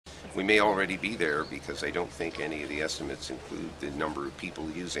We may already be there because I don't think any of the estimates include the number of people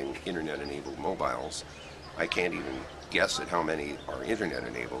using internet-enabled mobiles. I can't even guess at how many are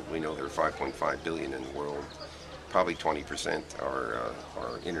internet-enabled. We know there are 5.5 billion in the world. Probably 20% are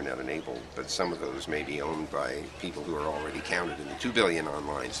internet-enabled, but some of those may be owned by people who are already counted in the 2 billion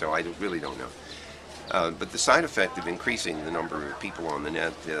online, so I really don't know. But the side effect of increasing the number of people on the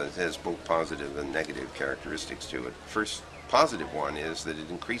net has both positive and negative characteristics to it. First positive one is that it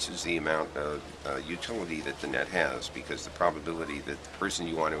increases the amount of utility that the net has, because the probability that the person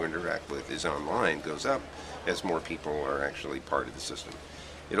you want to interact with is online goes up as more people are actually part of the system.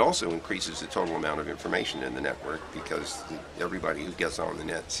 It also increases the total amount of information in the network, because everybody who gets on the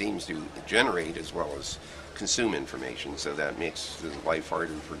net seems to generate as well as consume information, so that makes life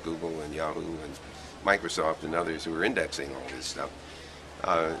harder for Google and Yahoo and Microsoft and others who are indexing all this stuff.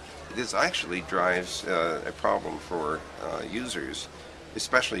 This actually drives a problem for users,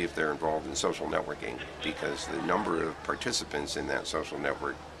 especially if they're involved in social networking, because the number of participants in that social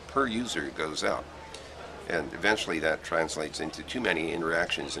network per user goes up. And eventually that translates into too many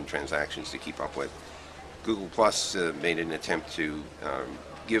interactions and transactions to keep up with. Google Plus made an attempt to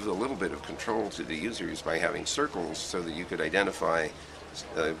give a little bit of control to the users by having circles so that you could identify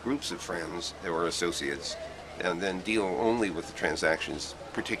groups of friends or associates and then deal only with the transactions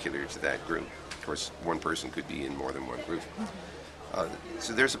particular to that group. Of course, one person could be in more than one group.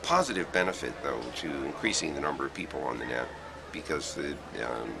 So there's a positive benefit, though, to increasing the number of people on the net, because the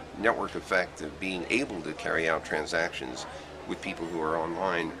network effect of being able to carry out transactions with people who are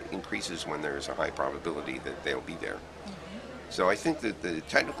online increases when there's a high probability that they'll be there. So I think that the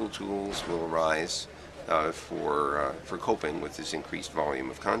technical tools will arise for coping with this increased volume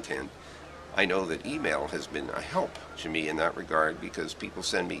of content. I know that email has been a help to me in that regard, because people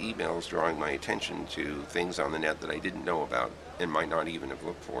send me emails drawing my attention to things on the net that I didn't know about and might not even have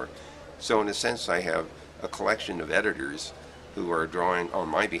looked for. So in a sense, I have a collection of editors who are drawing on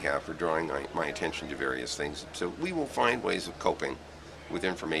my behalf, or drawing my attention to various things. So we will find ways of coping with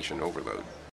information overload.